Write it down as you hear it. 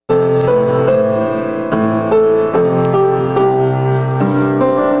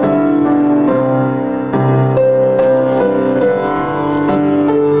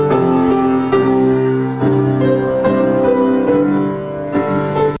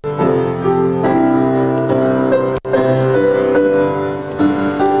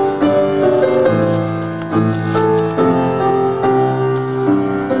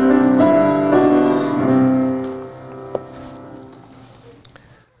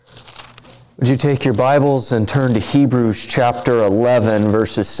Would you take your Bibles and turn to Hebrews chapter 11,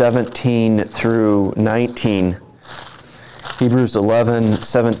 verses 17 through 19. Hebrews 11,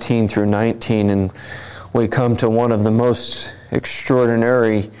 17 through 19, and we come to one of the most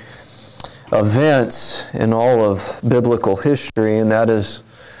extraordinary events in all of biblical history, and that is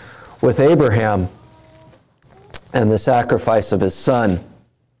with Abraham and the sacrifice of his son.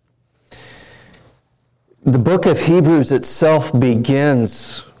 The book of Hebrews itself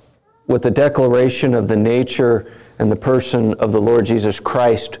begins with the declaration of the nature and the person of the Lord Jesus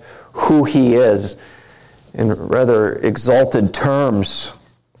Christ, who He is, in rather exalted terms.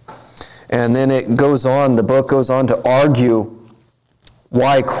 And then the book goes on to argue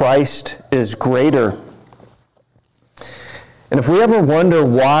why Christ is greater. And if we ever wonder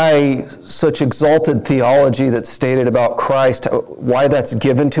why such exalted theology that's stated about Christ, why that's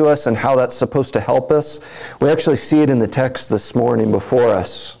given to us and how that's supposed to help us, we actually see it in the text this morning before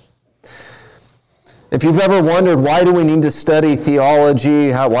us. If you've ever wondered, why do we need to study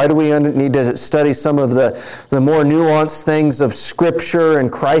theology? Why do we need to study some of the more nuanced things of Scripture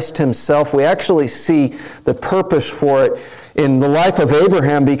and Christ Himself? We actually see the purpose for it in the life of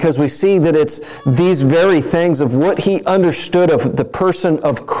Abraham, because we see that it's these very things of what he understood of the person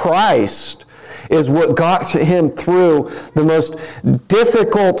of Christ is what got him through the most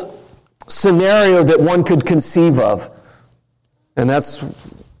difficult scenario that one could conceive of. And that's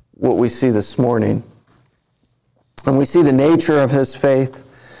what we see this morning. And we see the nature of his faith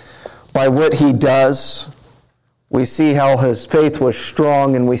by what he does. We see how his faith was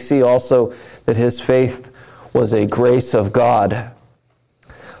strong, and we see also that his faith was a grace of God.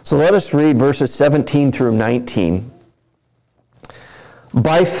 So let us read verses 17 through 19.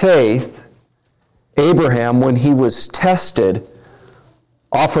 By faith, Abraham, when he was tested,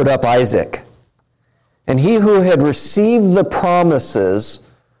 offered up Isaac. And he who had received the promises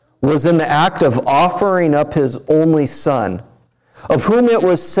was in the act of offering up his only son, of whom it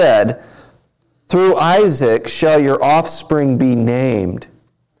was said, "Through Isaac shall your offspring be named."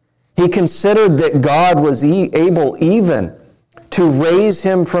 He considered that God was able even to raise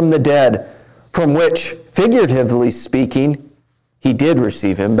him from the dead, from which, figuratively speaking, he did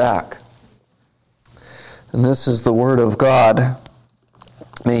receive him back. And this is the word of God.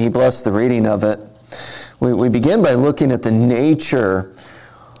 May He bless the reading of it. We begin by looking at the nature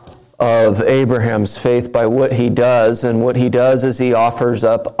of Abraham's faith by what he does, and what he does is he offers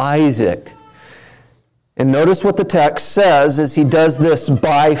up Isaac. And notice what the text says is he does this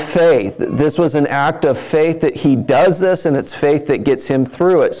by faith. This was an act of faith that he does this, and it's faith that gets him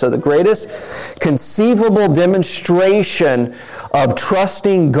through it. So the greatest conceivable demonstration of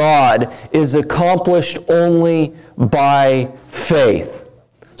trusting God is accomplished only by faith.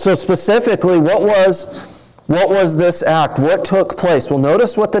 So specifically, what was this act? What took place? Well,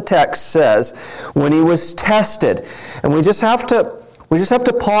 notice what the text says when he was tested. And we just have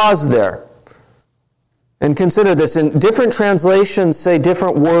to pause there and consider this. And different translations say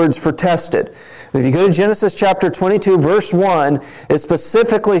different words for tested. If you go to Genesis chapter 22, verse 1, it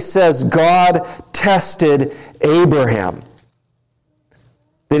specifically says God tested Abraham.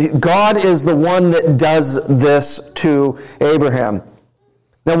 That God is the one that does this to Abraham.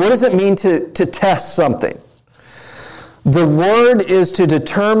 Now, what does it mean to test something? The word is to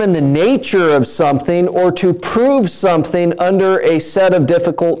determine the nature of something or to prove something under a set of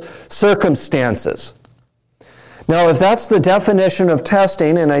difficult circumstances. Now, if that's the definition of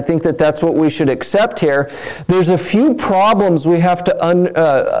testing, and I think that that's what we should accept here, there's a few problems we have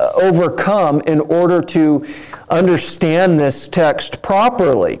to overcome in order to understand this text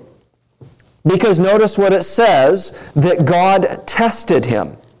properly. Because notice what it says, that God tested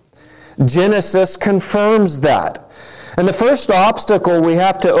him. Genesis confirms that. And the first obstacle we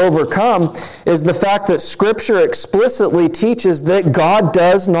have to overcome is the fact that Scripture explicitly teaches that God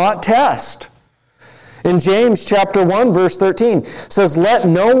does not test. In James chapter 1, verse 13, says, "Let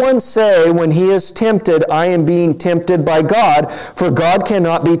no one say when he is tempted, I am being tempted by God, for God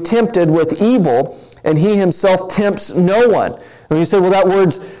cannot be tempted with evil, and He Himself tempts no one." And you say, well, that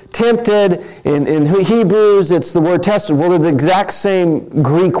word's tempted. In Hebrews, it's the word tested. Well, they're the exact same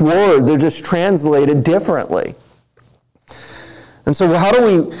Greek word. They're just translated differently. And so how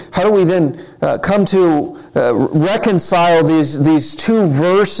do we then come to reconcile these two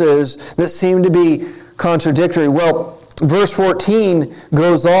verses that seem to be contradictory? Well, verse 14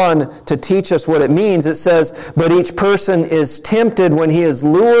 goes on to teach us what it means. It says, "But each person is tempted when he is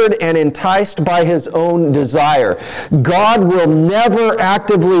lured and enticed by his own desire." God will never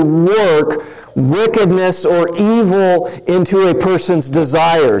actively work wickedness or evil into a person's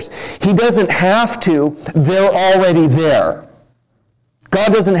desires. He doesn't have to. They're already there.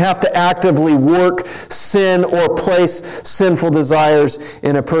 God doesn't have to actively work sin or place sinful desires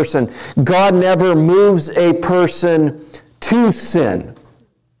in a person. God never moves a person to sin.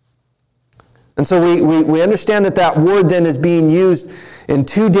 And so we understand that word then is being used in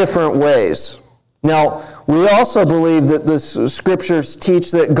two different ways. Now, we also believe that the Scriptures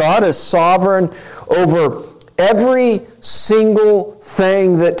teach that God is sovereign over every single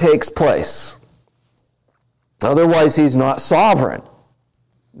thing that takes place. Otherwise, He's not sovereign.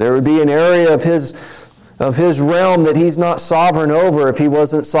 There would be an area of His realm that He's not sovereign over if He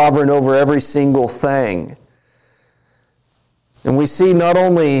wasn't sovereign over every single thing. And we see not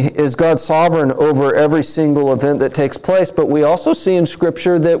only is God sovereign over every single event that takes place, but we also see in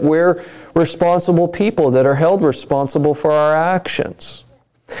Scripture that we're responsible people that are held responsible for our actions.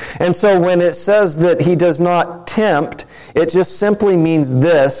 And so when it says that He does not tempt, it just simply means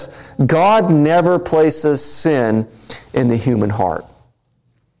this: God never places sin in the human heart.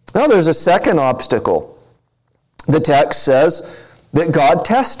 Now there's a second obstacle. The text says that God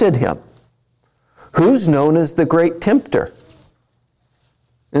tested him. Who's known as the great tempter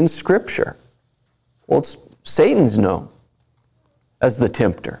in Scripture? Well, Satan's known as the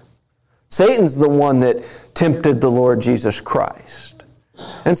tempter. Satan's the one that tempted the Lord Jesus Christ.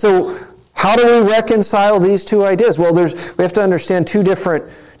 And so, how do we reconcile these two ideas? Well, we have to understand two different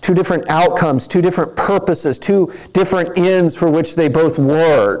outcomes, two different purposes, two different ends for which they both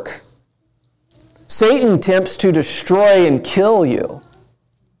work. Satan tempts to destroy and kill you,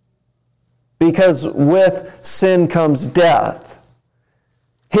 because with sin comes death.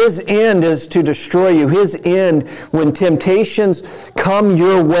 His end is to destroy you. His end, when temptations come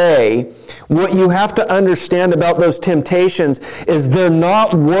your way, what you have to understand about those temptations is they're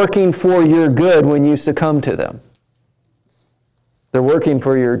not working for your good when you succumb to them. They're working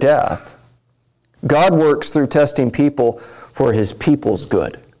for your death. God works through testing people for His people's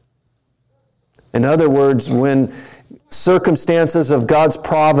good. In other words, when circumstances of God's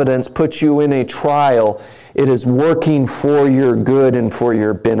providence put you in a trial, it is working for your good and for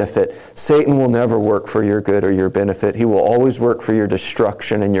your benefit. Satan will never work for your good or your benefit. He will always work for your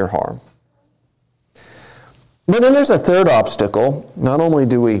destruction and your harm. But then there's a third obstacle. Not only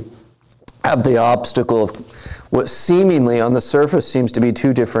do we have the obstacle of what seemingly on the surface seems to be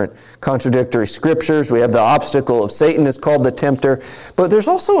two different contradictory scriptures. We have the obstacle of Satan is called the tempter, but there's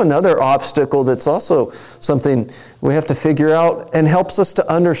also another obstacle that's also something we have to figure out and helps us to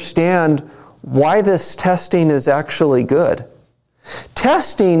understand why this testing is actually good.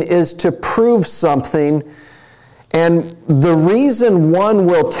 Testing is to prove something, and the reason one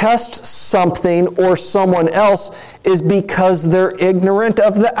will test something or someone else is because they're ignorant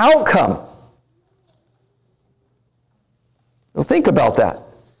of the outcome. Well, think about that.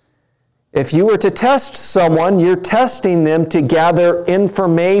 If you were to test someone, you're testing them to gather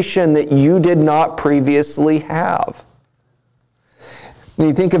information that you did not previously have. When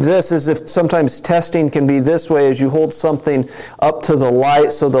you think of this as if sometimes testing can be this way, as you hold something up to the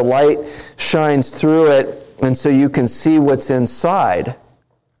light so the light shines through it and so you can see what's inside.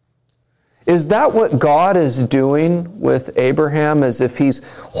 Is that what God is doing with Abraham, as if He's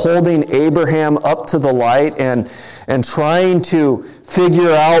holding Abraham up to the light and trying to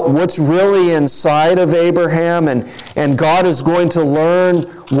figure out what's really inside of Abraham, and God is going to learn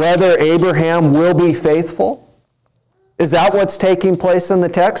whether Abraham will be faithful? Is that what's taking place in the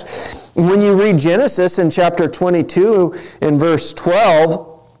text? When you read Genesis in chapter 22 in verse 12,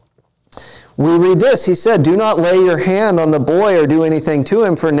 we read this. He said, "Do not lay your hand on the boy or do anything to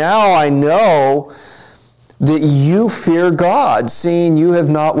him, for now I know that you fear God, seeing you have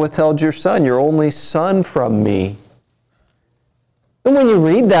not withheld your son, your only son, from me." And when you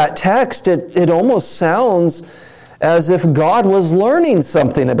read that text, it almost sounds as if God was learning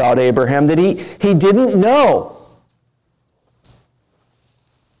something about Abraham that he didn't know.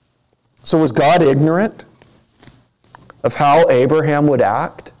 So was God ignorant of how Abraham would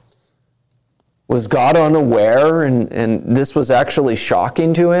act? Was God unaware and this was actually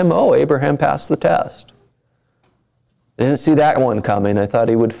shocking to him? Oh, Abraham passed the test. I didn't see that one coming. I thought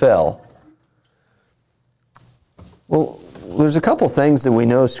he would fail. Well, there's a couple things that we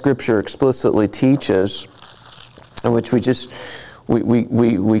know Scripture explicitly teaches, and which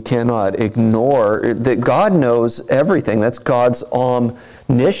we cannot ignore, that God knows everything. That's God's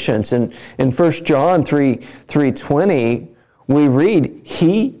omniscience. And in 1 John 3:20, we read,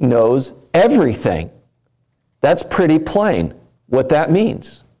 He knows everything. That's pretty plain what that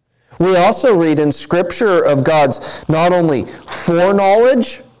means. We also read in Scripture of God's not only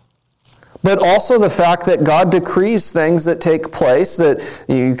foreknowledge, but also the fact that God decrees things that take place, that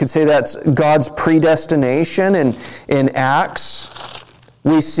you could say that's God's predestination in Acts.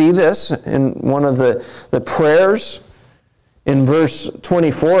 We see this in one of the prayers in verse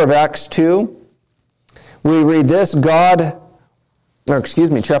 24 of Acts 2. We read this, chapter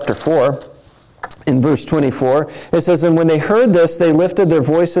 4, in verse 24. It says, "And when they heard this, they lifted their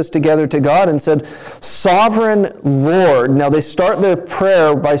voices together to God and said, 'Sovereign Lord.'" Now they start their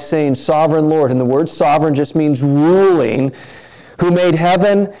prayer by saying "Sovereign Lord," and the word sovereign just means ruling, "who made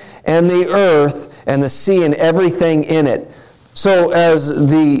heaven and the earth and the sea and everything in it." So as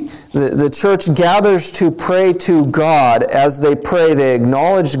the church gathers to pray to God, as they pray, they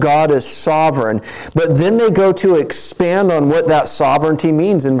acknowledge God as sovereign, but then they go to expand on what that sovereignty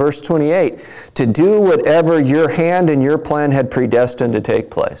means in verse 28, to do whatever your hand and your plan had predestined to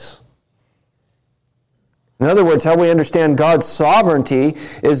take place. In other words, how we understand God's sovereignty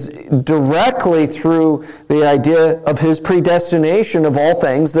is directly through the idea of His predestination of all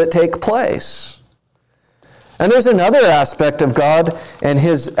things that take place. And there's another aspect of God and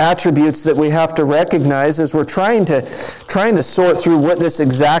His attributes that we have to recognize as we're trying to sort through what this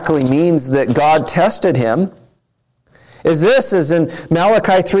exactly means that God tested him. Is in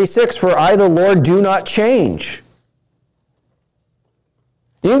Malachi 3:6, "For I, the Lord, do not change."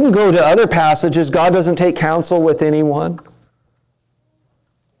 You can go to other passages. God doesn't take counsel with anyone.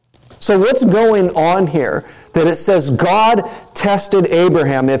 So what's going on here? That it says God tested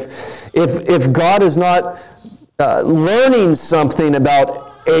Abraham. If God is not learning something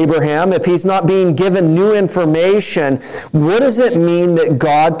about Abraham, if he's not being given new information, what does it mean that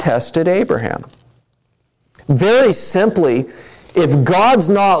God tested Abraham? Very simply, if God's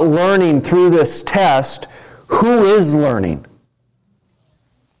not learning through this test, who is learning?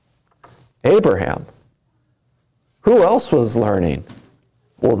 Abraham. Who else was learning?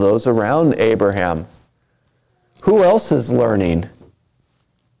 Well, those around Abraham. Who else is learning?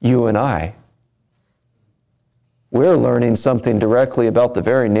 You and I. We're learning something directly about the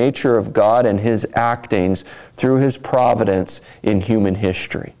very nature of God and His actings through His providence in human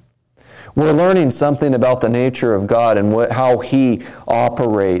history. We're learning something about the nature of God and how He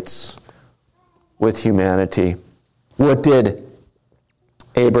operates with humanity. What did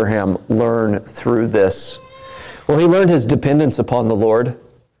Abraham learn through this? Well, he learned his dependence upon the Lord.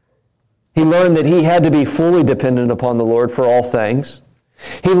 He learned that he had to be fully dependent upon the Lord for all things.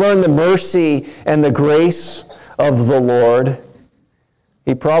 He learned the mercy and the grace of the Lord.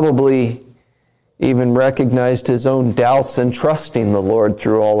 He probably even recognized his own doubts in trusting the Lord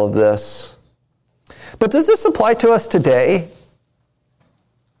through all of this. But does this apply to us today?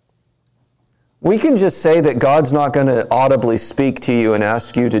 We can just say that God's not going to audibly speak to you and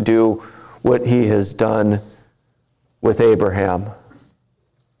ask you to do what He has done with Abraham.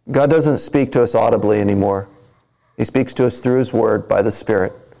 God doesn't speak to us audibly anymore. He speaks to us through His Word by the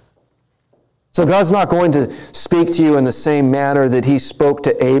Spirit. So God's not going to speak to you in the same manner that He spoke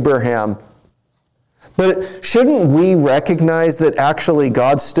to Abraham. But shouldn't we recognize that actually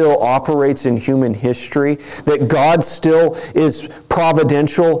God still operates in human history? That God still is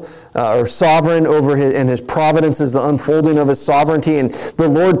providential or sovereign over and His providence is the unfolding of His sovereignty. And the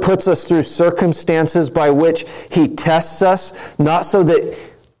Lord puts us through circumstances by which He tests us, not so that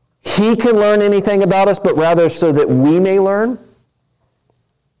He can learn anything about us, but rather so that we may learn.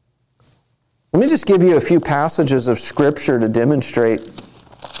 Let me just give you a few passages of Scripture to demonstrate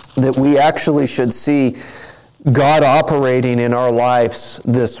that we actually should see God operating in our lives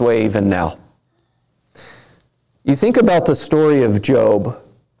this way even now. You think about the story of Job.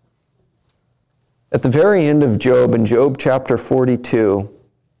 At the very end of Job, in Job chapter 42,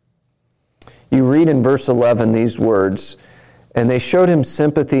 you read in verse 11 these words, "And they showed him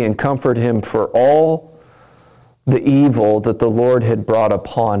sympathy and comforted him for all the evil that the Lord had brought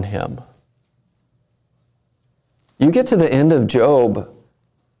upon him." You get to the end of Job,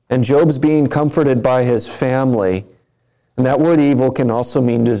 and Job's being comforted by his family. And that word evil can also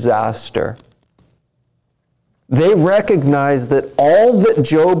mean disaster. They recognized that all that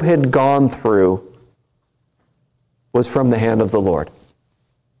Job had gone through was from the hand of the Lord.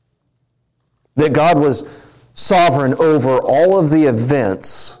 That God was sovereign over all of the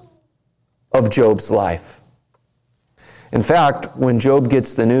events of Job's life. In fact, when Job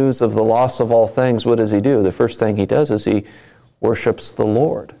gets the news of the loss of all things, what does he do? The first thing he does is he worships the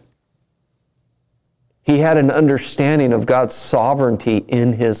Lord. He had an understanding of God's sovereignty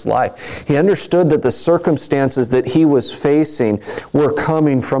in his life. He understood that the circumstances that he was facing were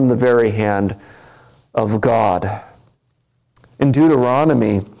coming from the very hand of God. In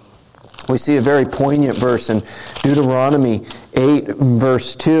Deuteronomy, we see a very poignant verse in Deuteronomy 8,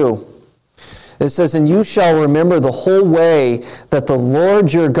 verse 2. It says, "And you shall remember the whole way that the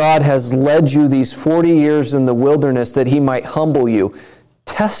Lord your God has led you these 40 years in the wilderness, that He might humble you."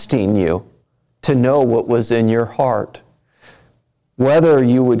 testing you to know what was in your heart, whether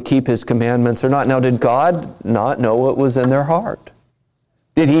you would keep his commandments or not. Now, did God not know what was in their heart?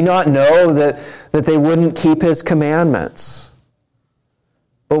 Did he not know that they wouldn't keep his commandments?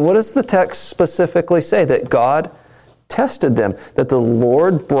 But what does the text specifically say? That God tested them, that the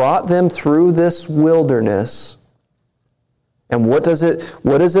Lord brought them through this wilderness. And what is it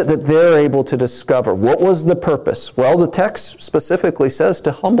that they're able to discover? What was the purpose? Well, the text specifically says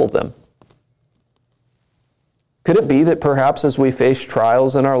to humble them. Could it be that perhaps as we face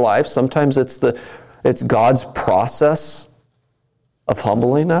trials in our life, sometimes it's God's process of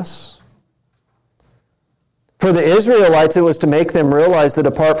humbling us? For the Israelites, it was to make them realize that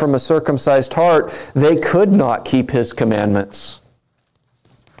apart from a circumcised heart, they could not keep his commandments.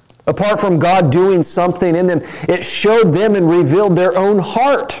 Apart from God doing something in them, it showed them and revealed their own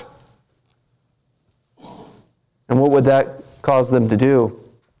heart. And what would that cause them to do?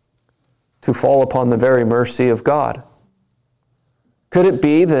 To fall upon the very mercy of God. Could it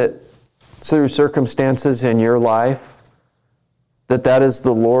be that through circumstances in your life, that is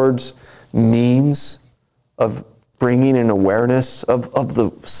the Lord's means of bringing an awareness of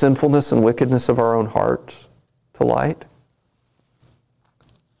the sinfulness and wickedness of our own hearts to light?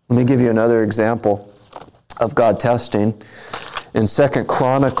 Let me give you another example of God testing. In 2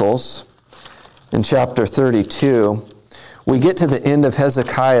 Chronicles, in chapter 32, we get to the end of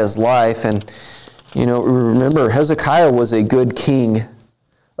Hezekiah's life, and remember, Hezekiah was a good king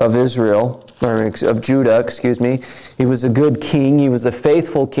of Israel, or of Judah, He was a good king, he was a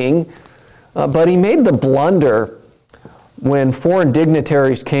faithful king, but he made the blunder when foreign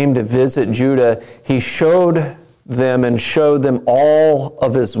dignitaries came to visit Judah. He showed them all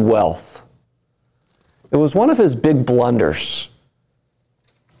of his wealth. It was one of his big blunders.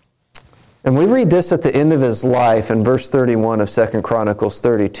 And we read this at the end of his life in verse 31 of 2 Chronicles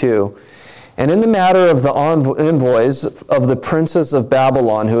 32. And in the matter of the envoys of the princes of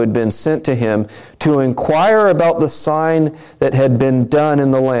Babylon who had been sent to him to inquire about the sign that had been done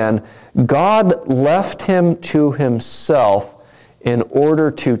in the land, God left him to himself in order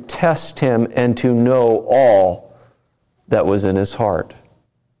to test him and to know all that was in his heart.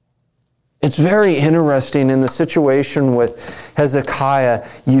 It's very interesting in the situation with Hezekiah,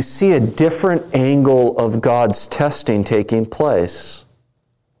 you see a different angle of God's testing taking place.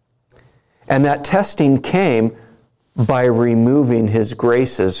 And that testing came by removing his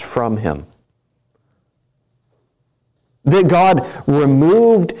graces from him. That God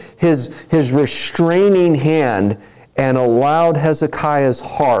removed his restraining hand and allowed Hezekiah's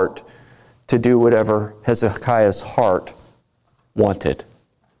heart to do whatever Hezekiah's heart wanted.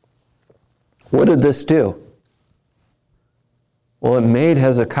 What did this do? Well, it made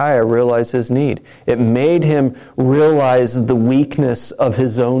Hezekiah realize his need. It made him realize the weakness of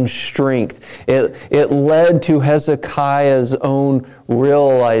his own strength. It led to Hezekiah's own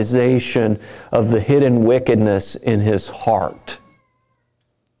realization of the hidden wickedness in his heart.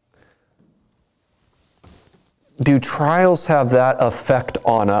 Do trials have that effect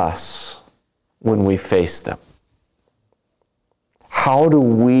on us when we face them? How do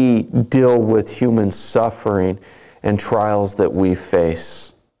we deal with human suffering and trials that we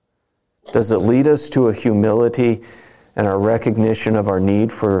face? Does it lead us to a humility and a recognition of our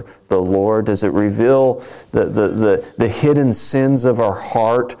need for the Lord? Does it reveal the hidden sins of our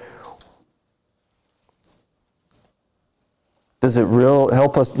heart? Does it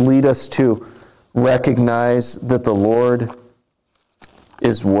help us lead us to recognize that the Lord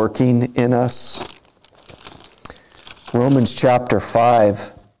is working in us? Romans chapter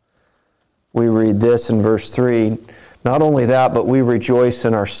 5, we read this in verse 3. Not only that, but we rejoice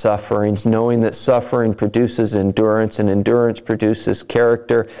in our sufferings, knowing that suffering produces endurance, and endurance produces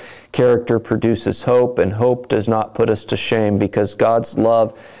character. Character produces hope, and hope does not put us to shame, because God's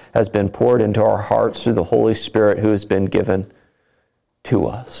love has been poured into our hearts through the Holy Spirit who has been given to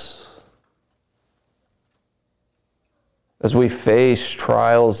us. As we face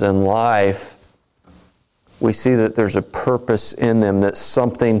trials in life, we see that there's a purpose in them, that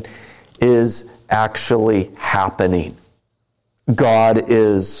something is actually happening. God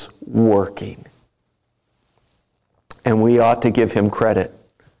is working. And we ought to give him credit.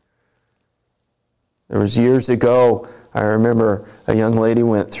 There was years ago, I remember a young lady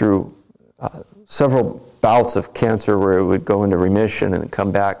went through several bouts of cancer where it would go into remission and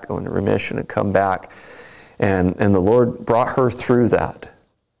come back, go into remission and come back. And the Lord brought her through that.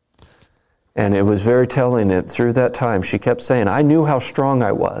 And it was very telling that through that time, she kept saying, I knew how strong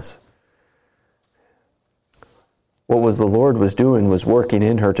I was. what was the Lord was doing was working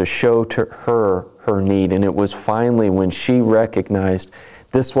in her to show to her her need. And it was finally when she recognized,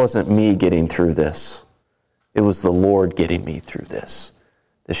 this wasn't me getting through this. It was the Lord getting me through this,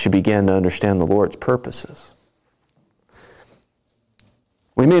 that she began to understand the Lord's purposes.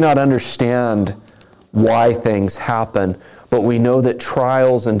 We may not understand why things happen, but we know that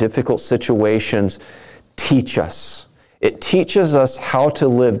trials and difficult situations teach us. It teaches us how to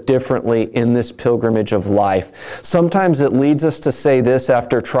live differently in this pilgrimage of life. Sometimes it leads us to say this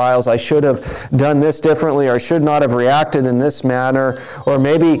after trials, I should have done this differently, or I should not have reacted in this manner, or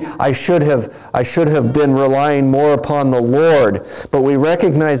maybe I should have been relying more upon the Lord. But we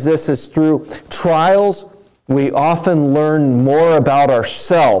recognize this is through trials, we often learn more about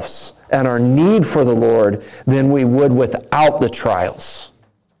ourselves and our need for the Lord than we would without the trials.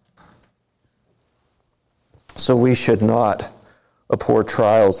 So we should not abhor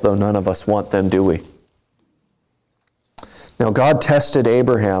trials, though none of us want them, do we? Now, God tested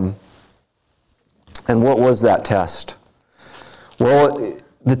Abraham, and what was that test? Well,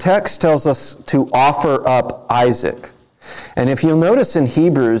 the text tells us to offer up Isaac. And if you'll notice in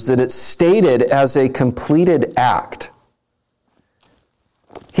Hebrews that it's stated as a completed act.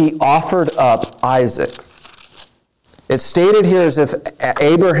 He offered up Isaac. It's stated here as if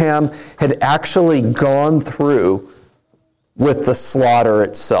Abraham had actually gone through with the slaughter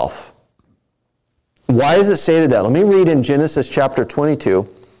itself. Why is it stated that? Let me read in Genesis chapter 22,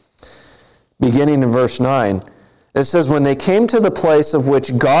 beginning in verse 9. It says, when they came to the place of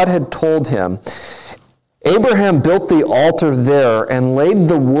which God had told him, Abraham built the altar there and laid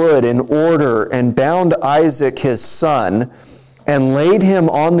the wood in order and bound Isaac his son and laid him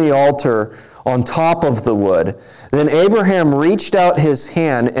on the altar on top of the wood. Then Abraham reached out his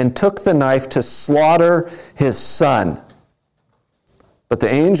hand and took the knife to slaughter his son. But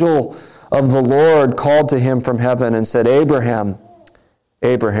the angel of the Lord called to him from heaven and said, Abraham,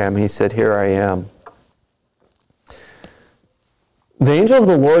 Abraham. He said, here I am. The angel of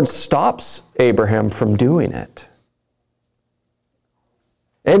the Lord stops Abraham from doing it.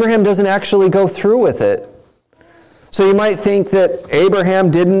 Abraham doesn't actually go through with it. So you might think that Abraham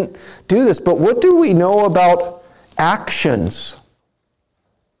didn't do this, but what do we know about actions?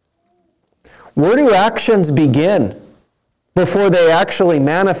 Where do actions begin before they actually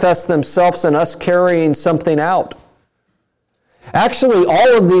manifest themselves in us carrying something out? Actually,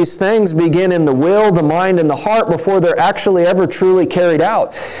 all of these things begin in the will, the mind, and the heart before they're actually ever truly carried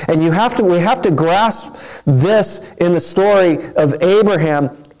out. And we have to grasp this in the story of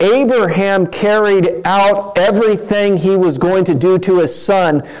Abraham. Abraham carried out everything he was going to do to his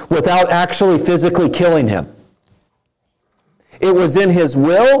son without actually physically killing him. It was in his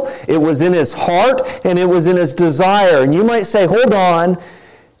will, it was in his heart, and it was in his desire. And you might say, hold on,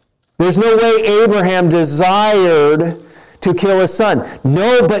 there's no way Abraham desired to kill his son.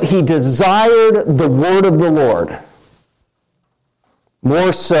 No, but he desired the word of the Lord.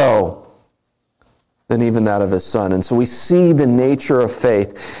 More so than even that of his son. And so we see the nature of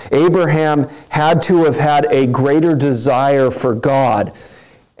faith. Abraham had to have had a greater desire for God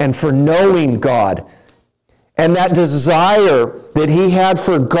and for knowing God. And that desire that he had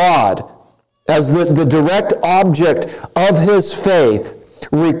for God as the direct object of his faith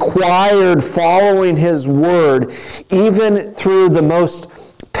required following his word even through the most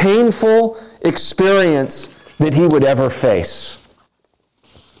painful experience that he would ever face.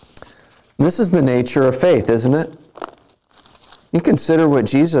 This is the nature of faith, isn't it? You consider what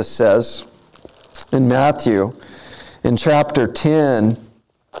Jesus says in Matthew in chapter 10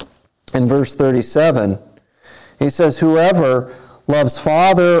 and verse 37. He says, whoever loves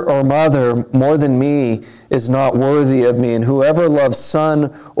father or mother more than me is not worthy of me, and whoever loves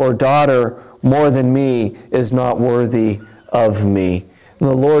son or daughter more than me is not worthy of me. And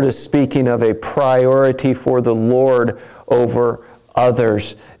the Lord is speaking of a priority for the Lord over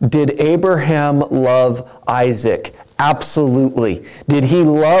others. Did Abraham love Isaac? Absolutely. Did he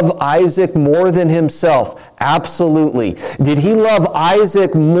love Isaac more than himself? Absolutely. Did he love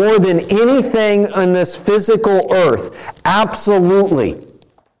Isaac more than anything on this physical earth? Absolutely.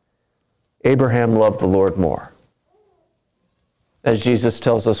 Abraham loved the Lord more. As Jesus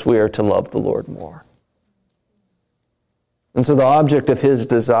tells us, we are to love the Lord more. And so the object of his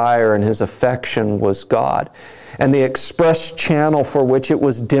desire and his affection was God. And the express channel for which it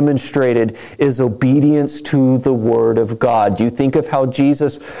was demonstrated is obedience to the Word of God. You think of how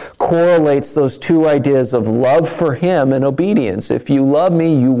Jesus correlates those two ideas of love for him and obedience. If you love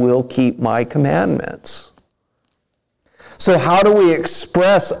me, you will keep my commandments. So how do we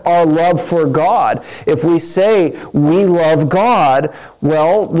express our love for God? If we say we love God,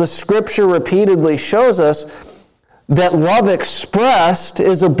 well, the Scripture repeatedly shows us that love expressed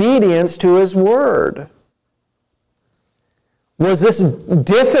is obedience to his word. Was this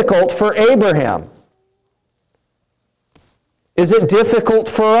difficult for Abraham? Is it difficult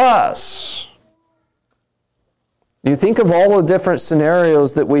for us? You think of all the different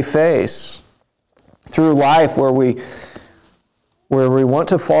scenarios that we face through life where we want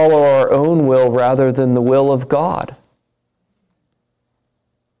to follow our own will rather than the will of God.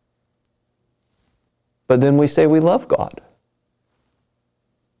 But then we say we love God.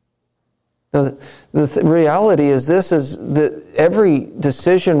 Now, the reality is this, is that every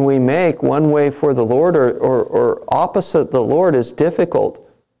decision we make, one way for the Lord or opposite the Lord, is difficult.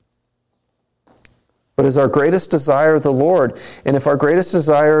 But is our greatest desire the Lord? And if our greatest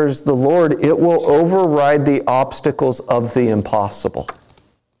desire is the Lord, it will override the obstacles of the impossible,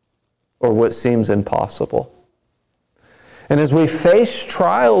 or what seems impossible. And as we face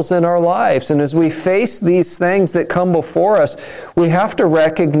trials in our lives, and as we face these things that come before us, we have to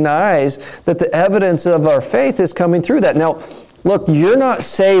recognize that the evidence of our faith is coming through that. Now, look, you're not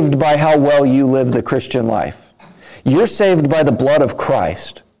saved by how well you live the Christian life. You're saved by the blood of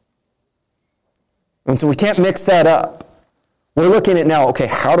Christ. And so we can't mix that up. We're looking at now, okay,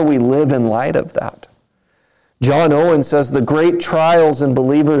 how do we live in light of that? John Owen says, the great trials in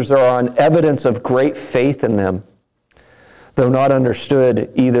believers are on evidence of great faith in them, though not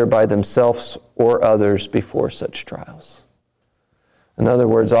understood either by themselves or others before such trials. In other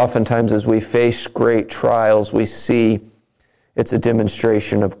words, oftentimes as we face great trials, we see it's a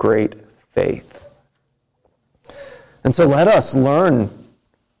demonstration of great faith. And so let us learn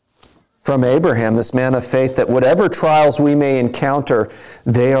from Abraham, this man of faith, that whatever trials we may encounter,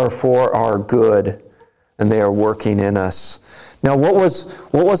 they are for our good, and they are working in us. Now, what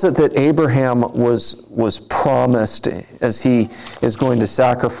was it that Abraham was promised as he is going to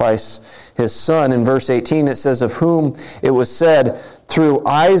sacrifice his son? In verse 18, it says, of whom it was said, through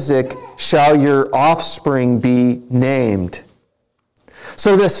Isaac shall your offspring be named.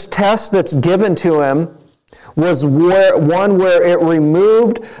 So this test that's given to him was one where it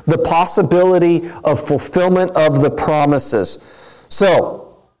removed the possibility of fulfillment of the promises.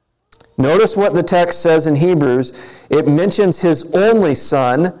 So, notice what the text says in Hebrews. It mentions his only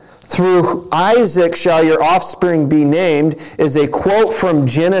son. Through Isaac shall your offspring be named, is a quote from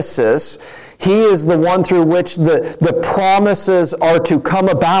Genesis. He is the one through which the promises are to come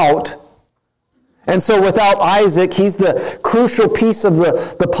about. And so without Isaac, he's the crucial piece of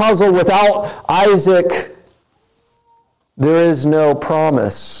the puzzle. Without Isaac, there is no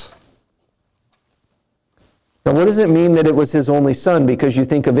promise. Now, what does it mean that it was his only son? Because you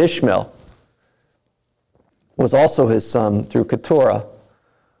think of Ishmael, was also his son through Keturah.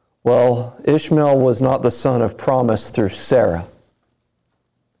 Well, Ishmael was not the son of promise through Sarah.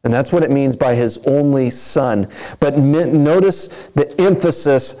 And that's what it means by his only son. But notice the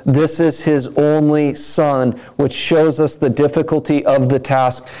emphasis, this is his only son, which shows us the difficulty of the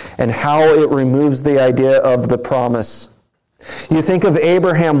task and how it removes the idea of the promise. You think of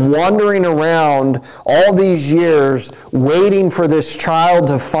Abraham wandering around all these years, waiting for this child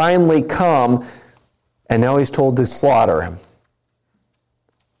to finally come, and now he's told to slaughter him.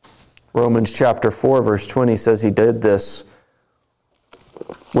 Romans chapter 4, verse 20 says he did this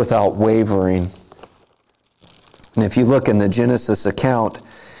without wavering. And if you look in the Genesis account,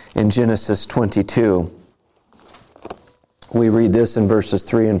 in Genesis 22, we read this in verses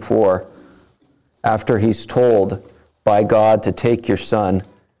 3 and 4. After he's told by God to take your son,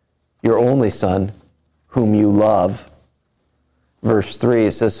 your only son, whom you love. Verse 3,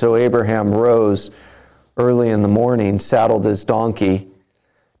 it says, so Abraham rose early in the morning, saddled his donkey,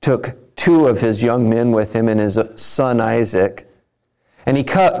 took 2 of his young men with him and his son Isaac, and he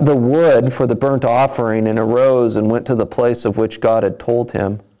cut the wood for the burnt offering and arose and went to the place of which God had told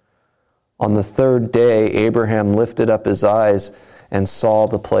him. On the 3rd day, Abraham lifted up his eyes and saw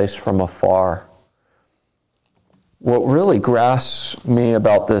the place from afar. What really grasps me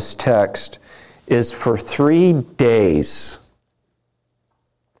about this text is for 3 days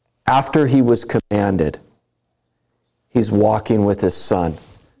after he was commanded, he's walking with his son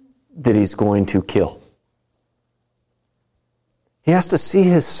that he's going to kill. He has to see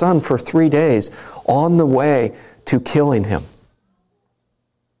his son for 3 days on the way to killing him.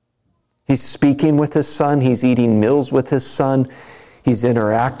 He's speaking with his son. He's eating meals with his son. He's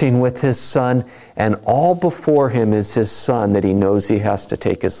interacting with his son. And all before him is his son that he knows he has to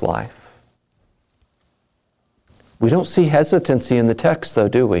take his life. We don't see hesitancy in the text, though,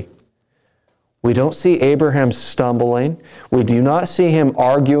 do we? We don't see Abraham stumbling. We do not see him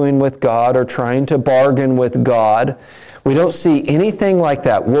arguing with God or trying to bargain with God. We don't see anything like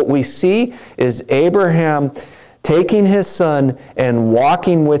that. What we see is Abraham taking his son and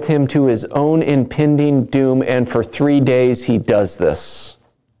walking with him to his own impending doom, and for 3 days he does this.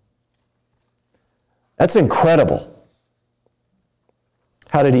 That's incredible.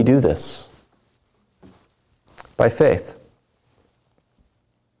 How did he do this? By faith.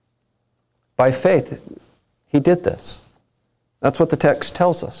 By faith, he did this. That's what the text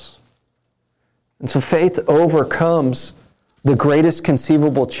tells us. And so faith overcomes the greatest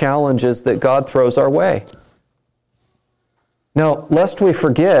conceivable challenges that God throws our way. Now, lest we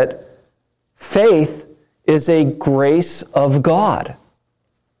forget, faith is a grace of God.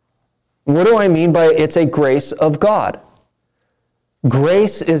 What do I mean by it's a grace of God?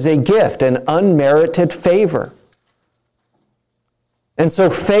 Grace is a gift, an unmerited favor. And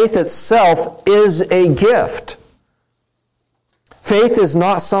so faith itself is a gift. Faith is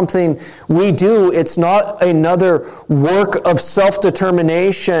not something we do. It's not another work of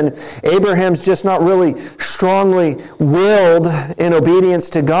self-determination. Abraham's just not really strongly willed in obedience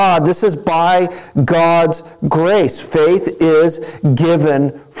to God. This is by God's grace. Faith is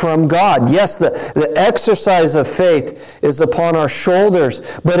given from God. Yes, the exercise of faith is upon our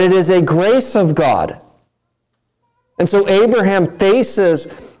shoulders, but it is a grace of God. And so Abraham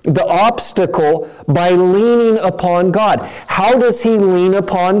faces the obstacle by leaning upon God. How does he lean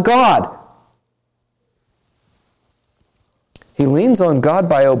upon God? He leans on God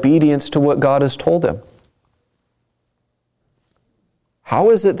by obedience to what God has told him.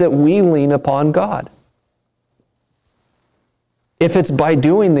 How is it that we lean upon God? If it's by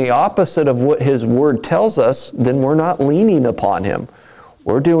doing the opposite of what His Word tells us, then we're not leaning upon Him.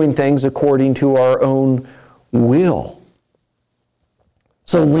 We're doing things according to our own will.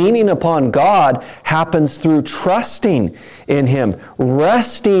 So leaning upon God happens through trusting in Him,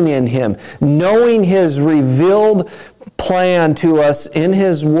 resting in Him, knowing His revealed plan to us in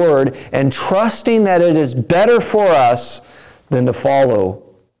His Word, and trusting that it is better for us than to follow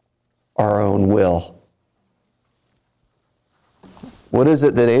our own will. What is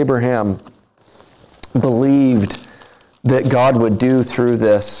it that Abraham believed that God would do through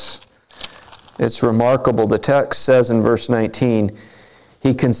this? It's remarkable. The text says in verse 19,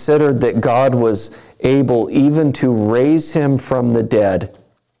 he considered that God was able even to raise him from the dead,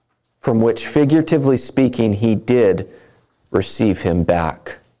 from which, figuratively speaking, he did receive him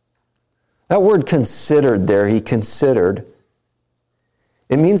back. That word considered there, he considered.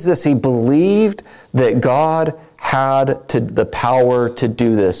 It means this: he believed that God had the power to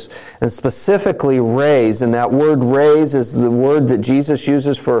do this. And specifically raise, and that word raise is the word that Jesus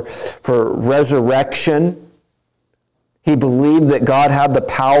uses for resurrection. He believed that God had the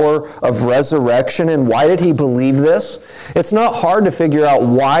power of resurrection. And why did he believe this? It's not hard to figure out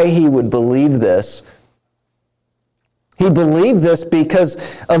why he would believe this. He believed this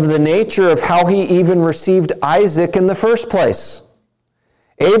because of the nature of how he even received Isaac in the first place.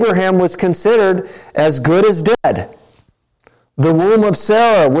 Abraham was considered as good as dead. The womb of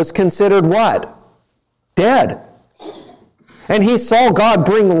Sarah was considered what? Dead. And he saw God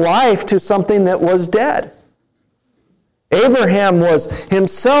bring life to something that was dead. Abraham was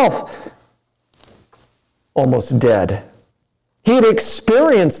himself almost dead. He had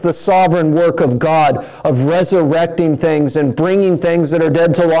experienced the sovereign work of God of resurrecting things and bringing things that are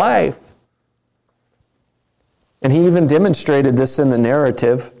dead to life. And he even demonstrated this in the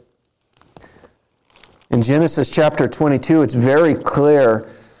narrative. In Genesis chapter 22, it's very clear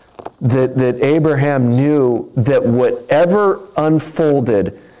that Abraham knew that whatever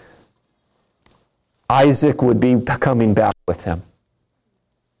unfolded, Isaac would be coming back with him.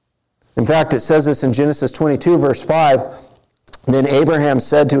 In fact, it says this in Genesis 22, verse 5. Then Abraham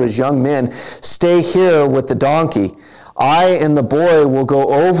said to his young men, "Stay here with the donkey. I and the boy will go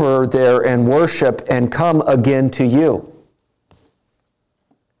over there and worship and come again to you."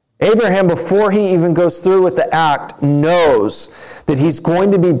 Abraham, before he even goes through with the act, knows that he's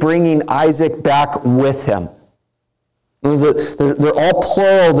going to be bringing Isaac back with him. They're all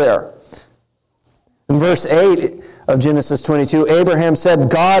plural there. In verse 8 of Genesis 22, Abraham said,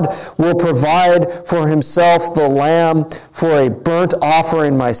 "God will provide for himself the lamb for a burnt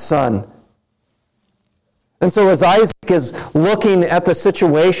offering, my son." And so as Isaac is looking at the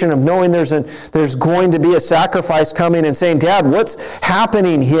situation of knowing there's going to be a sacrifice coming and saying, "Dad, what's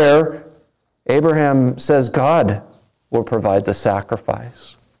happening here?" Abraham says, "God will provide the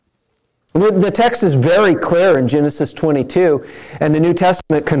sacrifice." The text is very clear in Genesis 22, and the New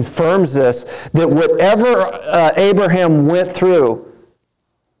Testament confirms this, that whatever Abraham went through,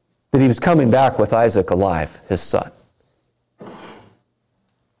 that he was coming back with Isaac alive, his son.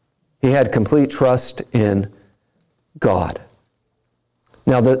 He had complete trust in God.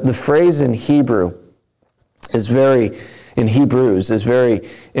 Now, the phrase in Hebrew in Hebrews is very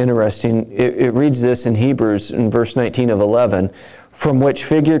interesting. It reads this in Hebrews in verse 19 of 11, from which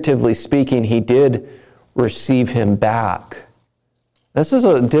figuratively speaking, he did receive him back. This is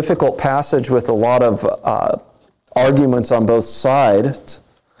a difficult passage with a lot of arguments on both sides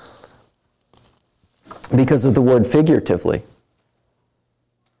because of the word figuratively.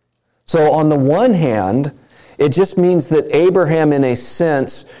 So on the one hand, it just means that Abraham, in a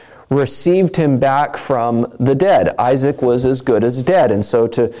sense, received him back from the dead. Isaac was as good as dead, and so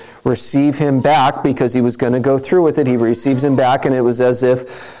to receive him back, because he was going to go through with it, he receives him back, and it was as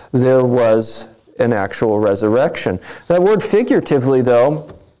if there was an actual resurrection. That word figuratively,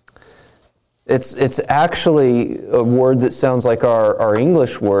 though, it's actually a word that sounds like our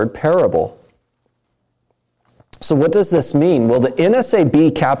English word, parable. So what does this mean? Well, the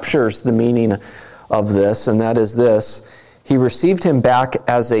NSAB captures the meaning of this, and that is this. He received him back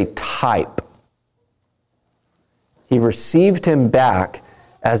as a type. He received him back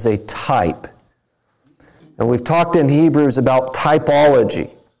as a type. And we've talked in Hebrews about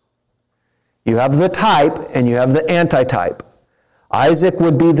typology. You have the type and you have the antitype. Isaac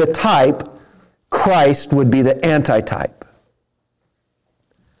would be the type, Christ would be the antitype.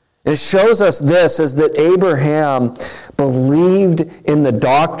 It shows us this, is that Abraham believed in the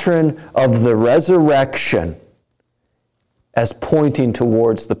doctrine of the resurrection as pointing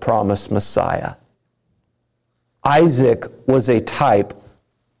towards the promised Messiah. Isaac was a type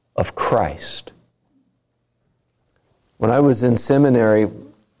of Christ. When I was in seminary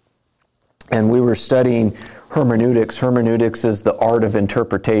and we were studying hermeneutics, hermeneutics is the art of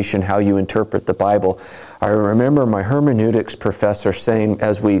interpretation, how you interpret the Bible. I remember my hermeneutics professor saying,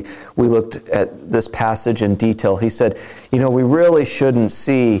 as we looked at this passage in detail, he said, we really shouldn't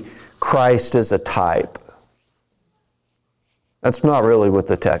see Christ as a type. That's not really what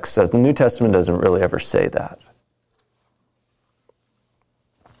the text says. The New Testament doesn't really ever say that.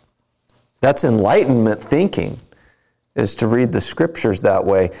 That's Enlightenment thinking, is to read the Scriptures that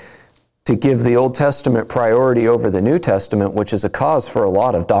way, to give the Old Testament priority over the New Testament, which is a cause for a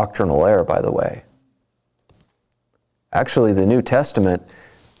lot of doctrinal error, by the way. Actually, the New Testament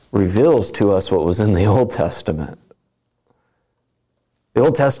reveals to us what was in the Old Testament. The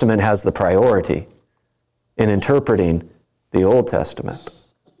Old Testament has the priority in interpreting the Old Testament.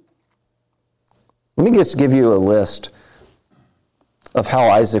 Let me just give you a list of how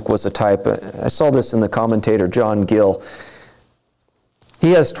Isaac was a type. I saw this in the commentator John Gill.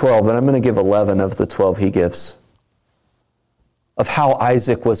 He has 12, and I'm going to give 11 of the 12 he gives of how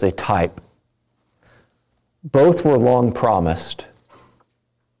Isaac was a type. Both were long promised.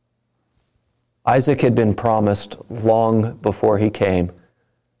 Isaac had been promised long before he came.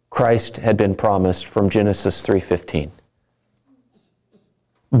 Christ had been promised from Genesis 3:15.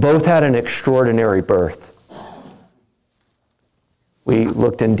 Both had an extraordinary birth. We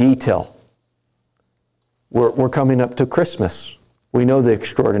looked in detail. We're coming up to Christmas. We know the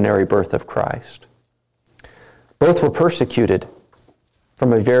extraordinary birth of Christ. Both were persecuted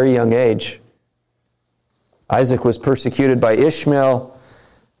from a very young age. Isaac was persecuted by Ishmael.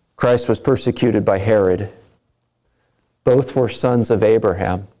 Christ was persecuted by Herod. Both were sons of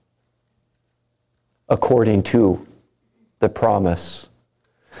Abraham, according to the promise.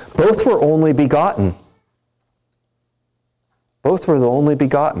 Both were only begotten. Both were the only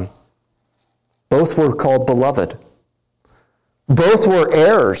begotten. Both were called beloved. Both were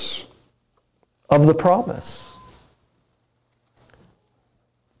heirs of the promise.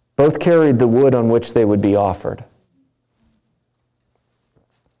 Both carried the wood on which they would be offered.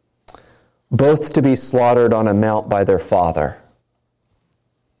 Both to be slaughtered on a mount by their father.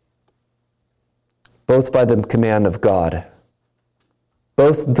 Both by the command of God.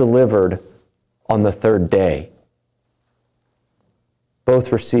 Both delivered on the third day.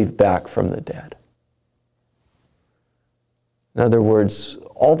 Both received back from the dead. In other words,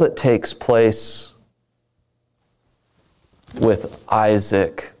 all that takes place with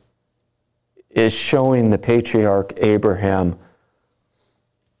Isaac is showing the patriarch Abraham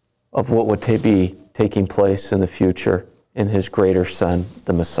of what would be taking place in the future in his greater son,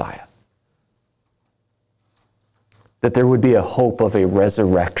 the Messiah. That there would be a hope of a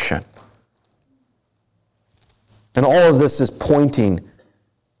resurrection. And all of this is pointing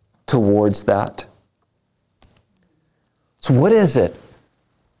towards that. So what is it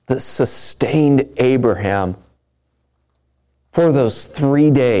that sustained Abraham for those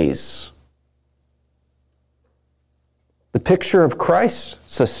 3 days? The picture of Christ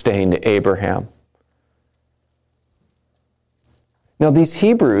sustained Abraham. Now these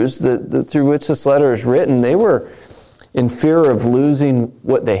Hebrews, through which this letter is written, they were in fear of losing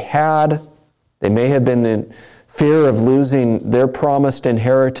what they had. They may have been in fear of losing their promised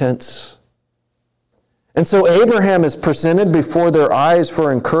inheritance. And so Abraham is presented before their eyes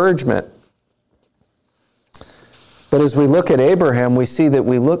for encouragement. But as we look at Abraham, we see that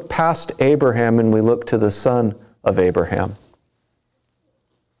we look past Abraham and we look to the son of Abraham.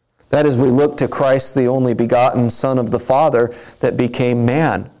 That is, we look to Christ, the only begotten Son of the Father that became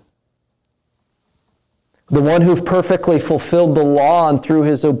man. The one who perfectly fulfilled the law and through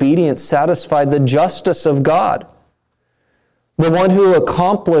his obedience satisfied the justice of God. The one who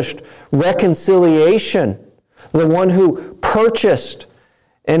accomplished reconciliation. The one who purchased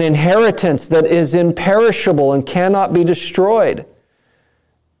an inheritance that is imperishable and cannot be destroyed.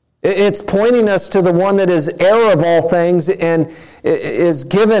 It's pointing us to the one that is heir of all things and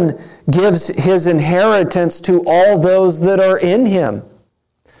gives his inheritance to all those that are in him.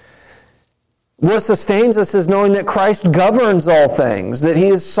 What sustains us is knowing that Christ governs all things, that he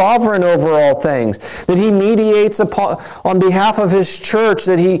is sovereign over all things, that he mediates on behalf of his church,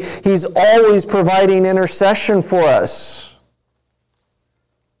 that he's always providing intercession for us.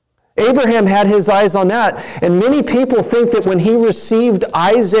 Abraham had his eyes on that, and many people think that when he received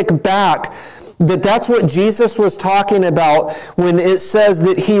Isaac back, that's what Jesus was talking about when it says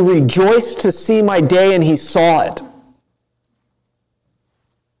that he rejoiced to see my day and he saw it.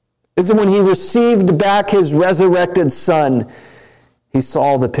 Is that when he received back his resurrected son, he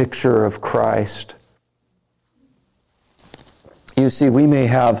saw the picture of Christ. You see, we may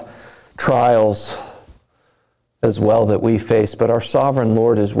have trials as well that we face, but our sovereign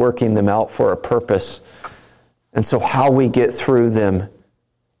Lord is working them out for a purpose. And so how we get through them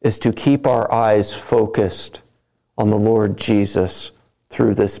is to keep our eyes focused on the Lord Jesus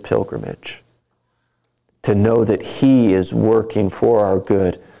through this pilgrimage. To know that he is working for our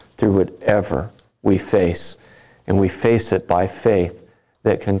good through whatever we face. And we face it by faith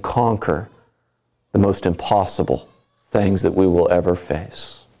that can conquer the most impossible things that we will ever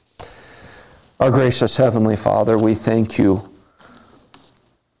face. Our gracious Heavenly Father, we thank you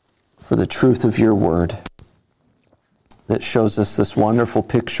for the truth of your word that shows us this wonderful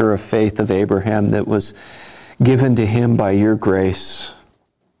picture of faith of Abraham that was given to him by your grace.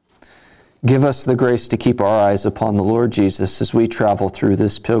 Give us the grace to keep our eyes upon the Lord Jesus as we travel through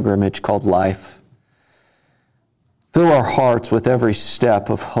this pilgrimage called life. Fill our hearts with every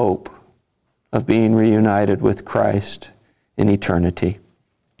step of hope of being reunited with Christ in eternity.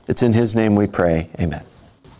 It's in his name we pray. Amen.